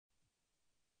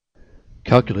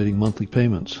Calculating monthly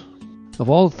payments. Of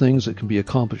all the things that can be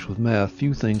accomplished with math,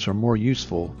 few things are more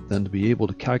useful than to be able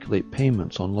to calculate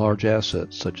payments on large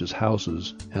assets such as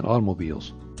houses and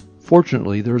automobiles.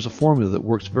 Fortunately, there is a formula that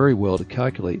works very well to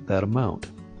calculate that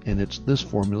amount, and it's this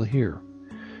formula here.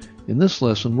 In this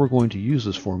lesson, we're going to use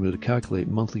this formula to calculate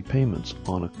monthly payments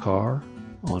on a car,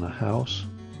 on a house,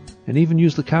 and even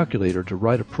use the calculator to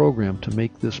write a program to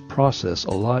make this process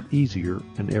a lot easier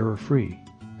and error-free.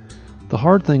 The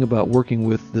hard thing about working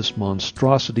with this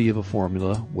monstrosity of a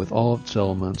formula with all of its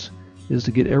elements is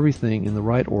to get everything in the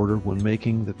right order when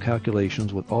making the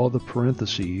calculations with all the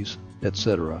parentheses,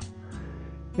 etc.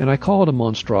 And I call it a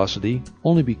monstrosity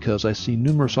only because I see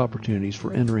numerous opportunities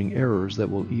for entering errors that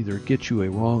will either get you a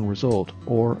wrong result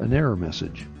or an error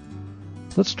message.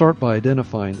 Let's start by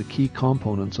identifying the key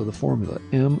components of the formula.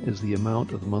 M is the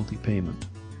amount of the monthly payment.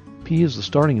 P is the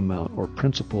starting amount or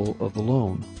principal of the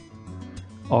loan.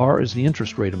 R is the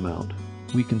interest rate amount.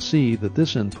 We can see that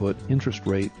this input, interest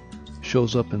rate,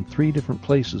 shows up in 3 different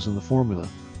places in the formula.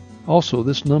 Also,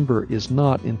 this number is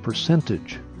not in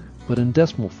percentage, but in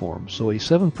decimal form, so a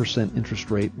 7%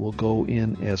 interest rate will go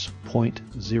in as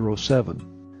 0.07.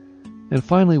 And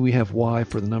finally, we have Y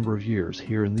for the number of years,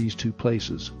 here in these 2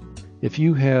 places. If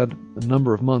you had a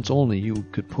number of months only, you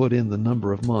could put in the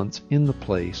number of months in the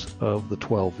place of the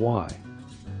 12Y.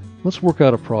 Let's work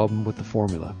out a problem with the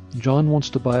formula. John wants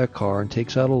to buy a car and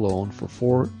takes out a loan for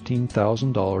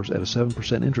 $14,000 at a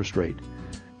 7% interest rate.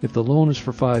 If the loan is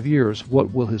for 5 years,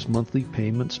 what will his monthly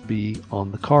payments be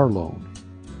on the car loan?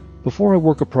 Before I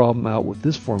work a problem out with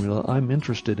this formula, I'm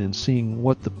interested in seeing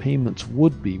what the payments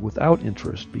would be without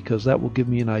interest, because that will give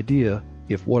me an idea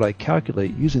if what I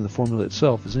calculate using the formula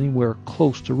itself is anywhere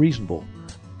close to reasonable.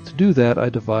 To do that, I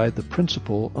divide the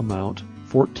principal amount,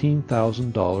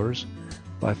 $14,000,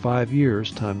 by 5 years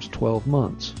times 12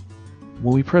 months.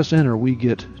 When we press enter, we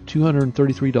get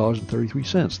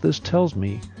 $233.33. This tells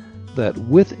me that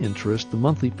with interest, the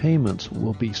monthly payments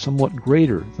will be somewhat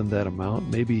greater than that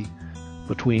amount, maybe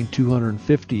between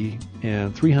 $250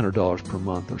 and $300 per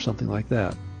month or something like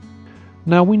that.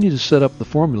 Now we need to set up the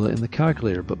formula in the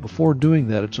calculator, but before doing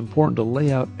that, it's important to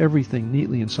lay out everything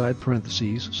neatly inside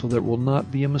parentheses so there will not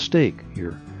be a mistake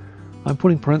here. I'm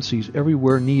putting parentheses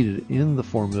everywhere needed in the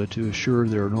formula to assure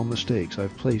there are no mistakes.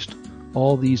 I've placed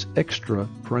all these extra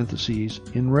parentheses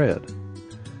in red.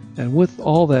 And with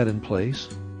all that in place,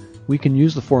 we can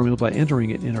use the formula by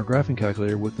entering it in our graphing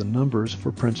calculator with the numbers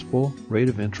for principal, rate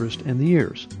of interest, and the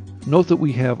years. Note that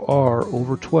we have R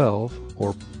over 12,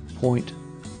 or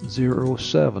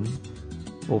 0.07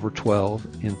 over 12,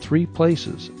 in 3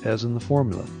 places, as in the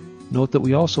formula. Note that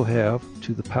we also have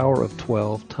to the power of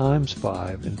 12 times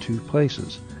 5 in 2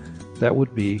 places. That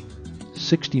would be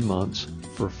 60 months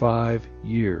for 5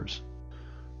 years.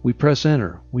 We press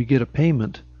enter. We get a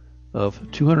payment of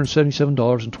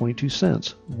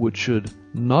 $277.22, which should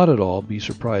not at all be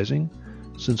surprising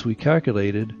since we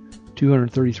calculated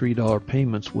 $233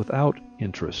 payments without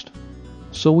interest.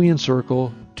 So we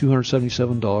encircle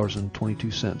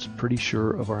 $277.22, pretty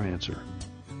sure of our answer.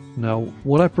 Now,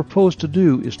 what I propose to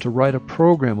do is to write a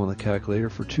program on the calculator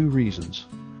for 2 reasons.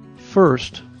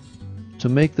 First, to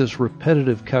make this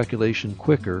repetitive calculation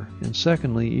quicker, and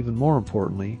secondly, even more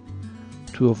importantly,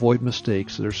 to avoid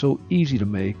mistakes that are so easy to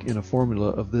make in a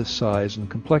formula of this size and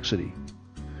complexity.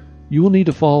 You will need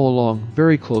to follow along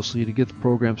very closely to get the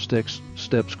program steps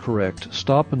correct.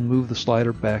 Stop and move the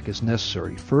slider back as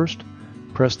necessary. First,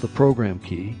 press the program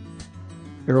key.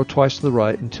 Arrow twice to the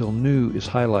right until New is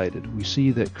highlighted. We see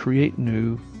that Create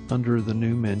New under the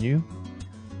New menu.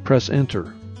 Press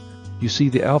Enter. You see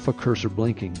the alpha cursor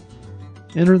blinking.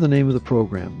 Enter the name of the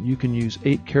program. You can use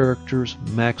 8 characters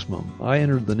maximum. I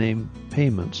entered the name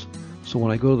Payments, so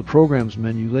when I go to the Programs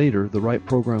menu later, the right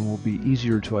program will be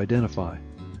easier to identify.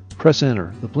 Press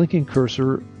Enter. The blinking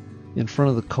cursor in front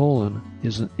of the colon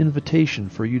is an invitation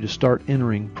for you to start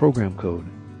entering program code.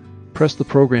 Press the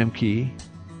Program key.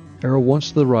 Arrow once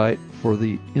to the right for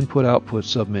the Input-Output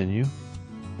submenu.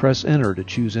 Press Enter to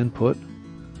choose Input.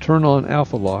 Turn on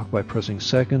Alpha Lock by pressing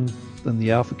second, then the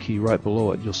Alpha key right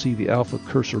below it. You'll see the Alpha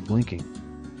cursor blinking.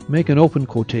 Make an open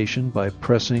quotation by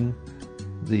pressing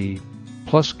the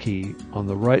plus key on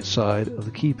the right side of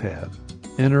the keypad.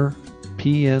 Enter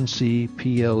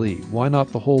PNCPLE. Why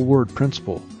not the whole word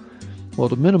principal? Well,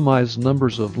 to minimize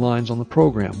numbers of lines on the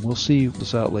program. We'll see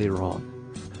this out later on.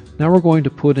 Now we're going to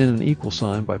put in an equal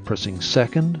sign by pressing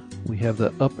second. We have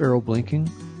the up arrow blinking.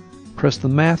 Press the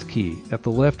Math key at the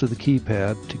left of the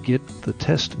keypad to get the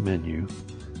test menu.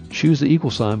 Choose the equal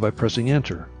sign by pressing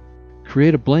Enter.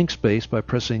 Create a blank space by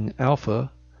pressing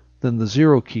Alpha, then the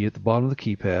 0 key at the bottom of the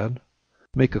keypad.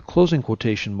 Make a closing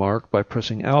quotation mark by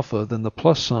pressing alpha, then the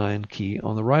plus sign key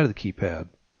on the right of the keypad.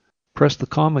 Press the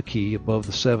comma key above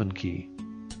the 7 key.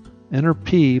 Enter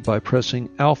P by pressing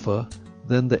alpha,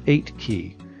 then the 8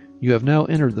 key. You have now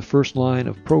entered the first line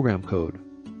of program code.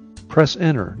 Press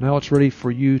enter. Now it's ready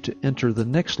for you to enter the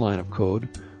next line of code,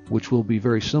 which will be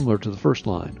very similar to the first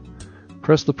line.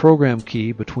 Press the program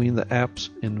key between the apps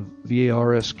and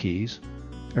VARS keys.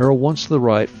 Arrow once to the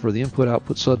right for the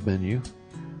input-output submenu.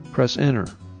 Press enter.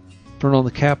 Turn on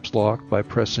the caps lock by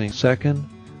pressing second,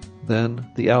 then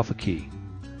the alpha key.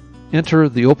 Enter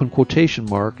the open quotation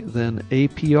mark, then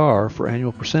APR for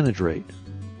annual percentage rate.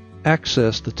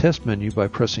 Access the test menu by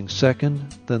pressing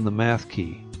second, then the math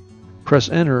key. Press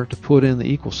enter to put in the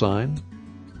equal sign.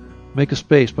 Make a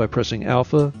space by pressing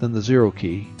alpha, then the 0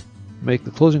 key. Make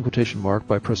the closing quotation mark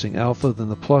by pressing alpha, then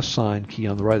the plus sign key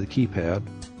on the right of the keypad.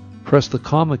 Press the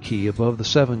comma key above the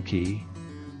 7 key.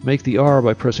 Make the R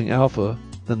by pressing alpha,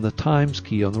 then the times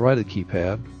key on the right of the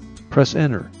keypad. Press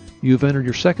enter. You have entered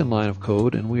your second line of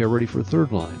code, and we are ready for the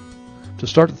third line. To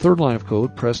start the third line of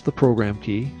code, press the program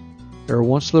key. Arrow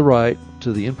once to the right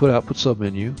to the input-output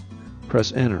submenu.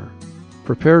 Press enter.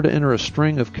 Prepare to enter a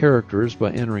string of characters by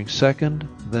entering second,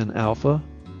 then alpha.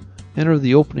 Enter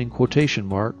the opening quotation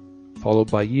mark,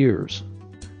 followed by years.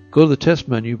 Go to the test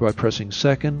menu by pressing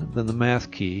second, then the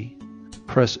math key.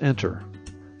 Press enter.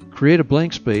 Create a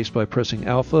blank space by pressing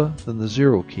alpha, then the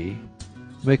 0 key.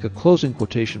 Make a closing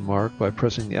quotation mark by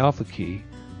pressing the alpha key,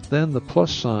 then the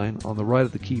plus sign on the right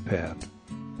of the keypad.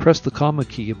 Press the comma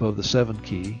key above the 7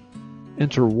 key.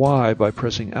 Enter Y by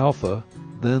pressing alpha,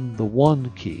 then the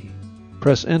 1 key.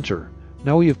 Press enter.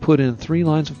 Now we have put in 3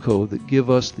 lines of code that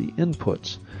give us the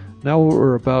inputs. Now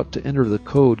we're about to enter the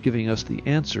code giving us the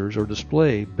answers or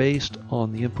display based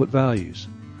on the input values.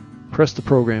 Press the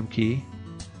program key.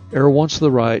 Arrow once to the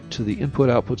right to the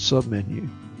input-output submenu.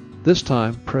 This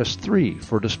time press 3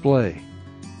 for display.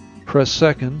 Press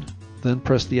second, then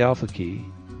press the alpha key.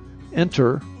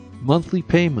 Enter monthly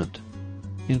payment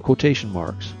in quotation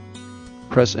marks.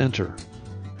 Press enter.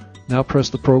 Now press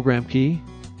the program key.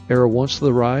 Arrow once to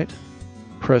the right.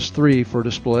 Press 3 for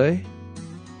display.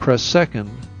 Press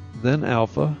second, then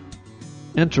alpha.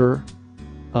 Enter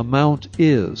amount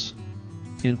is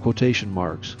in quotation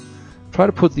marks. Try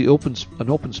to put an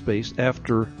open space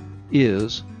after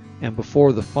is and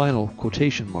before the final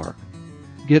quotation mark.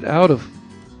 Get out of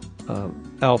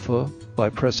alpha by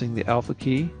pressing the alpha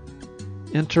key.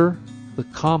 Enter the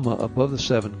comma above the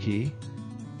 7 key.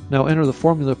 Now enter the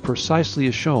formula precisely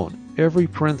as shown. Every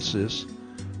parenthesis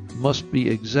must be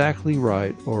exactly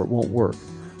right or it won't work.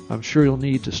 I'm sure you'll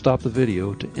need to stop the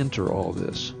video to enter all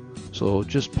this. So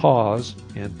just pause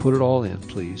and put it all in,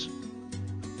 please.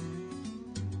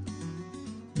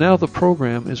 Now the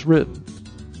program is written.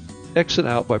 Exit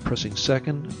out by pressing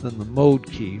second, then the mode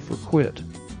key for quit.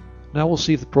 Now we'll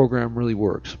see if the program really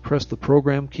works. Press the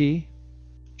program key,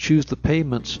 choose the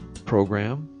payments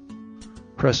program,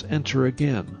 press enter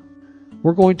again.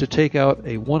 We're going to take out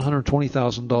a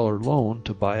 $120,000 loan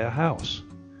to buy a house.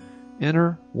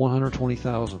 Enter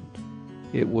 $120,000.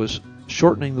 It was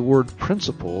shortening the word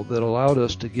principal that allowed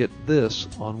us to get this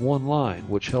on one line,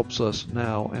 which helps us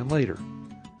now and later.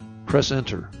 Press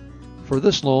enter. For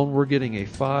this loan, we're getting a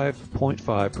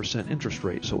 5.5% interest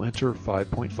rate, so enter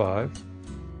 5.5.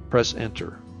 Press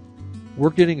enter. We're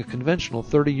getting a conventional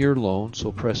 30-year loan,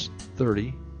 so press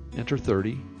 30, enter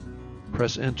 30,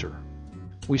 press enter.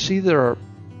 We see that our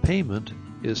payment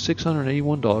is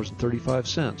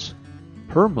 $681.35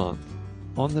 per month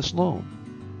on this loan.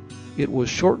 It was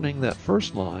shortening that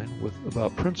first line with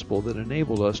about principal that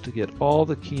enabled us to get all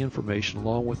the key information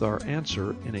along with our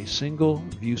answer in a single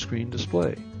view screen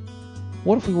display.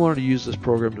 What if we wanted to use this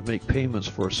program to make payments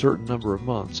for a certain number of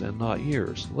months and not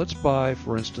years? Let's buy,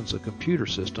 for instance, a computer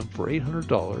system for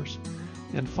 $800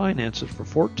 and finance it for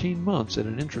 14 months at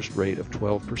an interest rate of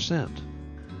 12%.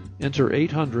 Enter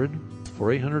 $800 for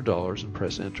 $800 and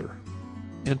press enter.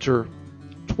 Enter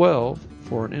 12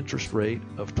 for an interest rate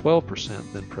of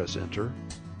 12%, then press enter.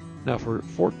 Now for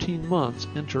 14 months,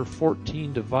 enter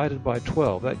 14 divided by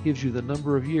 12. That gives you the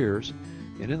number of years,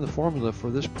 and in the formula for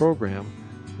this program,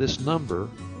 this number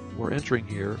we're entering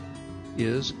here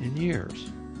is in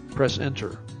years. Press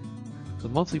enter. The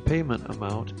monthly payment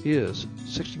amount is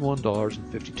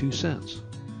 $61.52.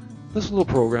 This little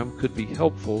program could be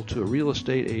helpful to real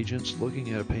estate agents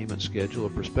looking at a payment schedule, a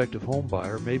prospective home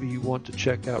buyer. Maybe you want to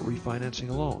check out refinancing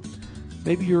a loan.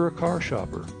 Maybe you're a car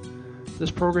shopper. This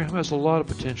program has a lot of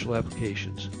potential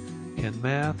applications. Can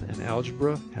math and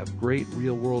algebra have great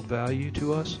real-world value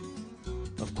to us?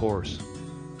 Of course.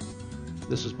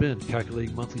 This has been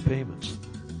Calculating Monthly Payments.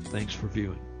 Thanks for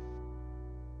viewing.